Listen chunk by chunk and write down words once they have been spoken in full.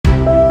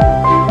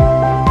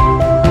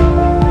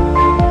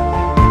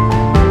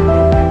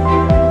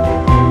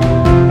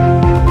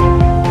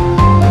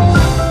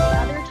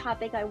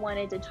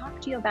wanted to talk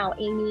to you about,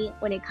 Amy,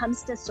 when it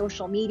comes to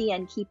social media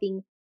and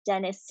keeping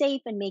dentists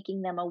safe and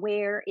making them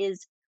aware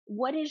is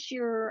what is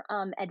your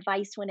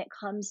advice when it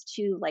comes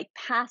to like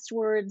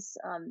passwords,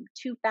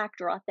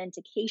 two-factor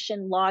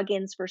authentication,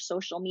 logins for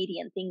social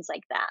media and things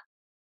like that?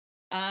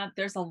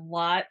 There's a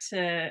lot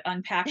to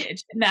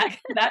unpackage in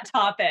that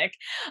topic.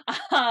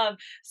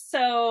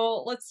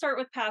 So let's start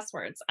with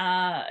passwords.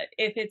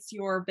 If it's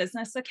your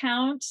business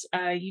account,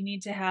 you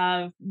need to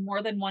have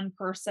more than one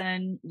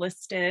person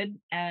listed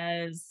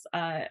as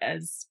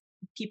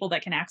people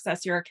that can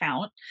access your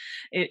account.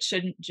 It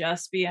shouldn't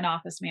just be an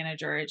office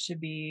manager. It should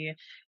be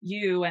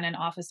you and an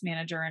office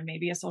manager and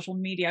maybe a social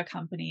media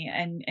company.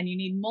 And you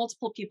need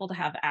multiple people to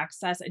have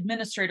access,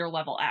 administrator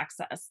level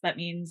access. That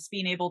means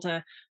being able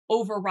to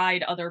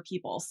override other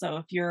people. So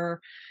if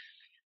your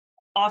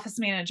office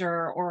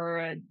manager or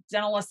a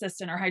dental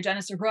assistant or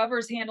hygienist or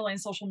whoever's handling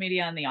social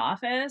media in the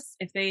office,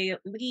 if they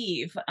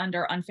leave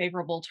under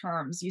unfavorable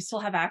terms, you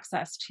still have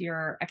access to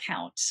your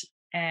account.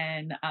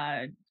 And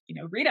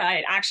Rita,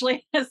 I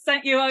actually has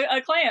sent you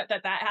a client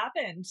that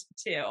happened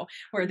to,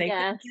 where they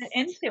couldn't get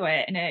Yes. into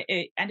it, and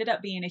it ended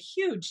up being a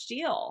huge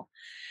deal.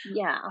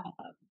 Yeah.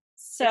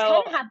 It's kind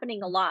So of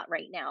happening a lot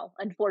right now,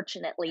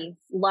 unfortunately.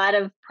 A lot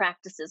of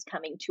practices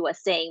coming to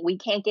us saying we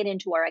can't get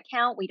into our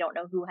account. We don't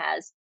know who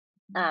has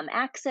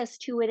access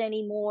to it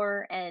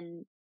anymore.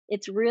 And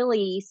it's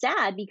really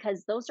sad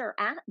because those are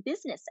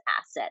business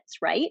assets,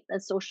 right? The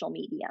social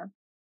media.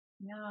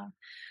 yeah.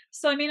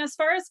 So, I mean, as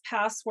far as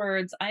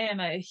passwords, I am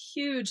a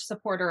huge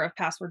supporter of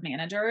password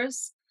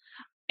managers.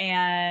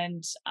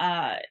 And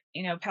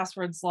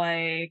passwords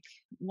like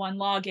one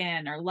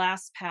login or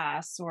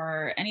LastPass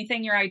or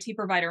anything your IT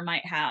provider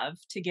might have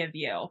to give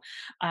you,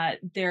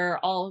 they're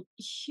all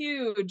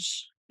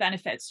huge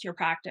benefits to your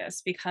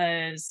practice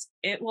because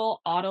it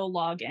will auto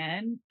log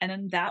in, and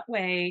then that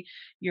way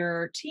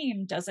your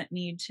team doesn't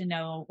need to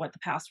know what the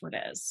password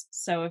is.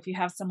 So if you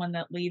have someone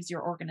that leaves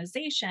your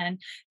organization,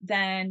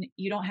 then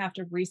you don't have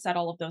to reset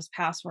all of those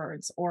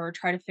passwords or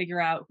try to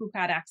figure out who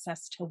had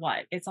access to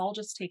what. It's all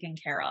just taken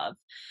care of.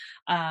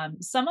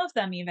 Some of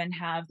them even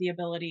have the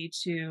ability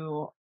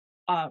to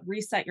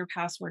reset your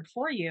password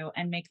for you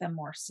and make them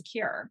more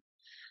secure.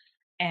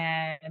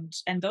 And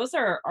those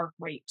are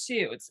great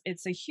too.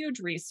 It's a huge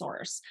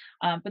resource.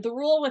 But the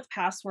rule with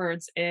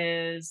passwords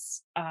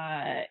is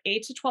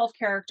 8 to 12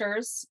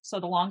 characters. So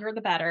the longer the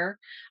better.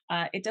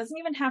 It doesn't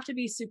even have to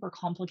be super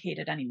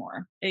complicated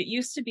anymore. It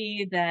used to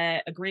be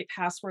that a great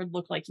password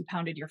looked like you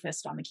pounded your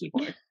fist on the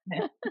keyboard.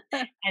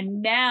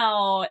 And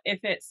now,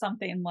 if it's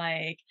something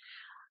like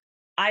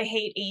I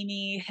hate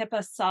Amy,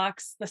 HIPAA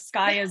sucks, the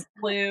sky is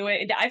blue.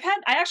 I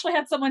actually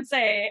had someone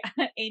say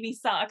Amy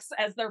sucks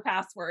as their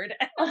password.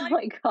 And I'm Oh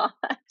like, my gosh.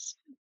 I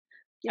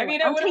You're like,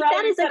 mean, I I'll would have take rather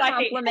that you as a said I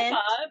hate compliment.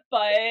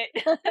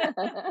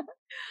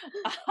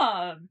 HIPAA,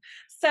 but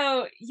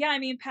so I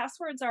mean,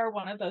 passwords are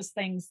one of those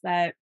things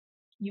that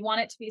you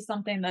want it to be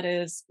something that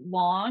is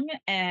long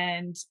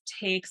and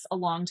takes a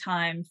long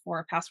time for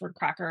a password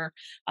cracker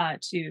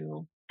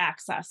to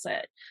access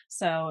it.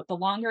 So the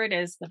longer it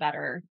is, the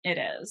better it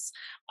is.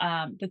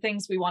 The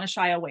things we want to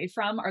shy away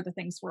from are the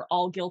things we're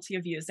all guilty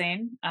of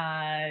using.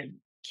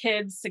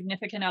 Kids,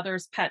 significant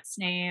others, pets'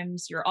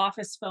 names, your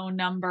office phone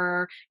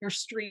number, your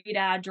street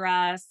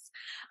address.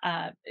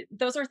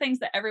 Those are things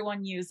that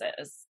everyone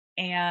uses.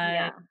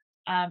 Yeah.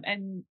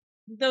 And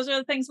those are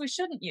the things we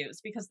shouldn't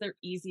use because they're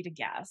easy to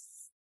guess.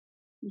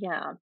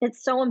 Yeah,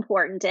 it's so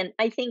important. And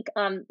I think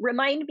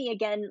remind me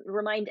again,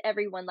 remind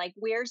everyone like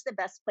where's the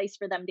best place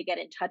for them to get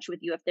in touch with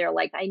you if they're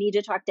like, I need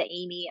to talk to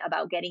Amy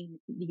about getting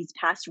these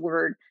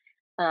password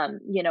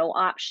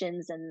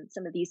options and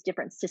some of these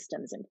different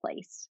systems in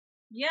place.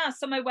 Yeah,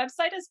 so my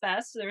website is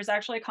best. There's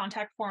actually a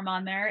contact form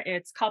on there.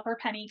 It's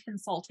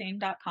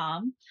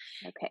copperpennyconsulting.com.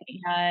 Okay.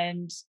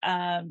 And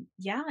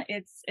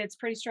it's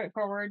pretty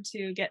straightforward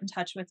to get in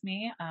touch with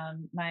me.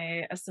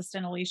 My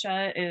assistant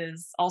Alicia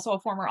is also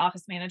a former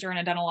office manager in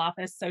a dental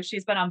office, so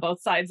she's been on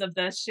both sides of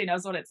this. She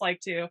knows what it's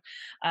like to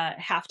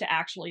have to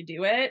actually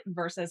do it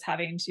versus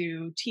having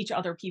to teach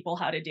other people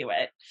how to do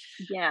it.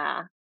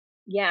 Yeah.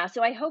 Yeah.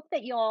 So I hope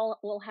that you all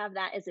will have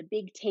that as a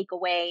big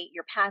takeaway.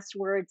 Your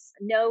passwords.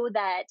 Know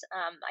that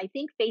I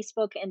think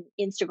Facebook and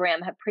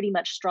Instagram have pretty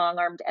much strong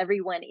armed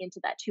everyone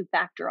into that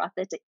two-factor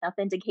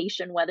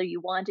authentication, whether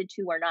you wanted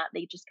to or not.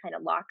 They just kind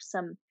of locked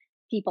some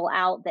people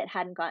out that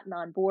hadn't gotten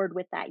on board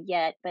with that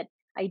yet. But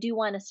I do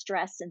want to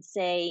stress and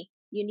say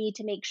you need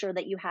to make sure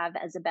that you have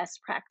as a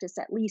best practice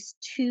at least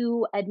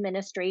two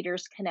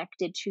administrators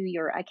connected to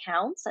your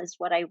accounts, is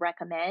what I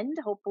recommend.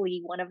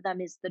 Hopefully, one of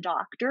them is the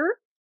doctor,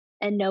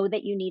 and know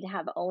that you need to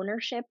have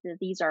ownership, that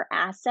these are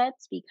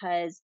assets,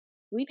 because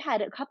we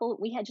had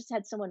just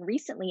had someone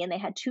recently and they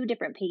had two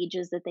different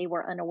pages that they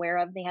were unaware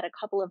of. They had a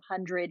couple of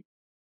hundred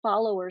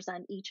followers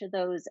on each of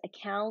those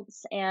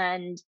accounts,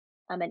 and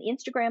an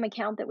Instagram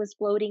account that was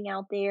floating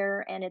out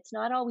there. And it's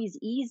not always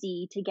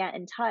easy to get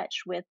in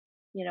touch with,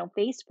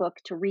 Facebook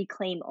to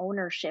reclaim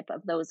ownership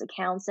of those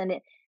accounts. And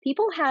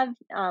people have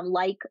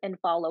like and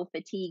follow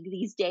fatigue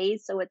these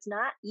days. So it's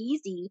not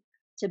easy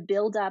to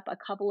build up a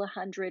couple of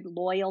hundred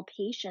loyal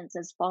patients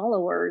as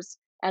followers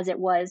as it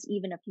was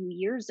even a few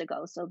years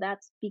ago. So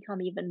that's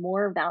become even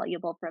more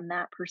valuable from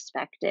that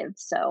perspective.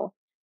 So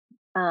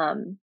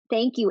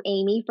thank you,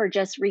 Amy, for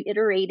just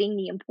reiterating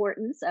the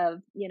importance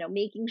of,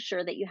 making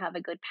sure that you have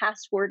a good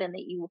password and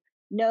that you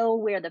know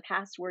where the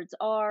passwords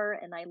are.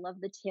 And I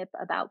love the tip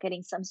about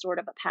getting some sort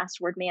of a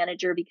password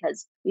manager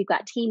because we've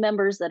got team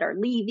members that are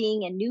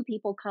leaving and new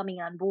people coming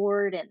on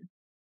board, and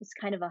it's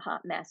kind of a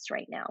hot mess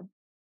right now.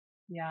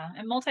 Yeah,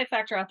 and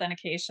multi-factor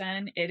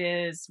authentication, it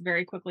is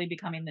very quickly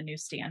becoming the new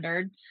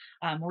standard.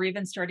 We're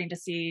even starting to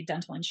see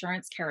dental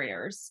insurance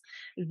carriers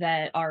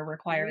that are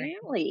requiring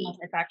Really?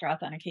 multi-factor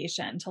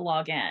authentication to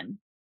log in.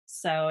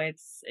 So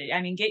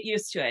I mean, get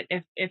used to it.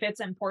 If it's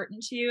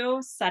important to you,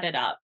 set it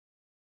up.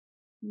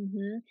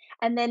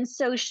 And then,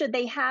 so should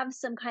they have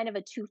some kind of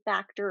a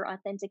two-factor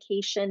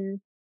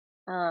authentication,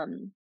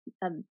 um,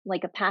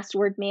 like a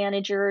password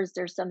manager? Is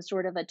there some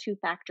sort of a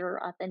two-factor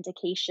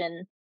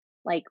authentication,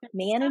 like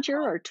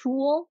manager or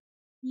tool?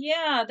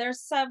 Yeah,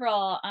 there's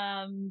several.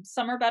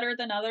 Some are better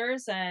than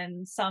others,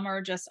 and some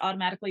are just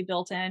automatically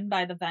built in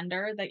by the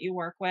vendor that you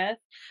work with.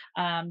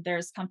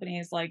 There's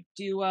companies like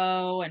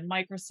Duo and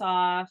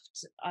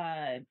Microsoft,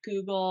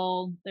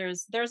 Google.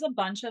 There's a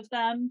bunch of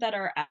them that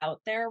are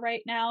out there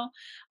right now.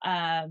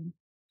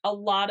 A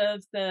lot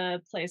of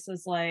the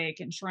places like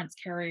insurance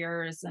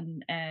carriers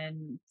and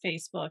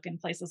Facebook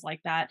and places like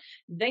that,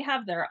 they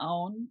have their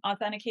own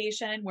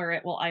authentication where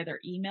it will either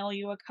email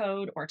you a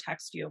code or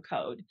text you a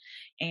code.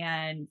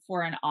 And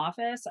for an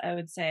office, I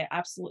would say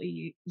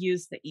absolutely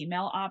use the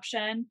email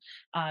option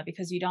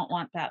because you don't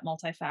want that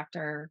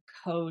multi-factor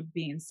code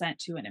being sent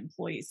to an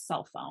employee's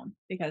cell phone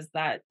because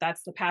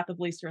that's the path of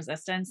least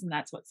resistance, and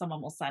that's what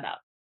someone will set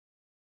up.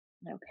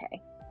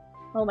 Okay.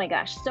 Oh my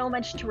gosh, so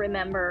much to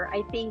remember.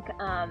 I think,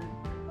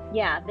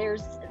 yeah,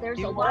 there's a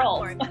New lot more.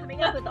 worlds. I'm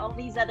coming up with all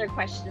these other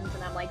questions,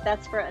 and I'm like,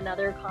 that's for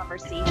another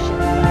conversation.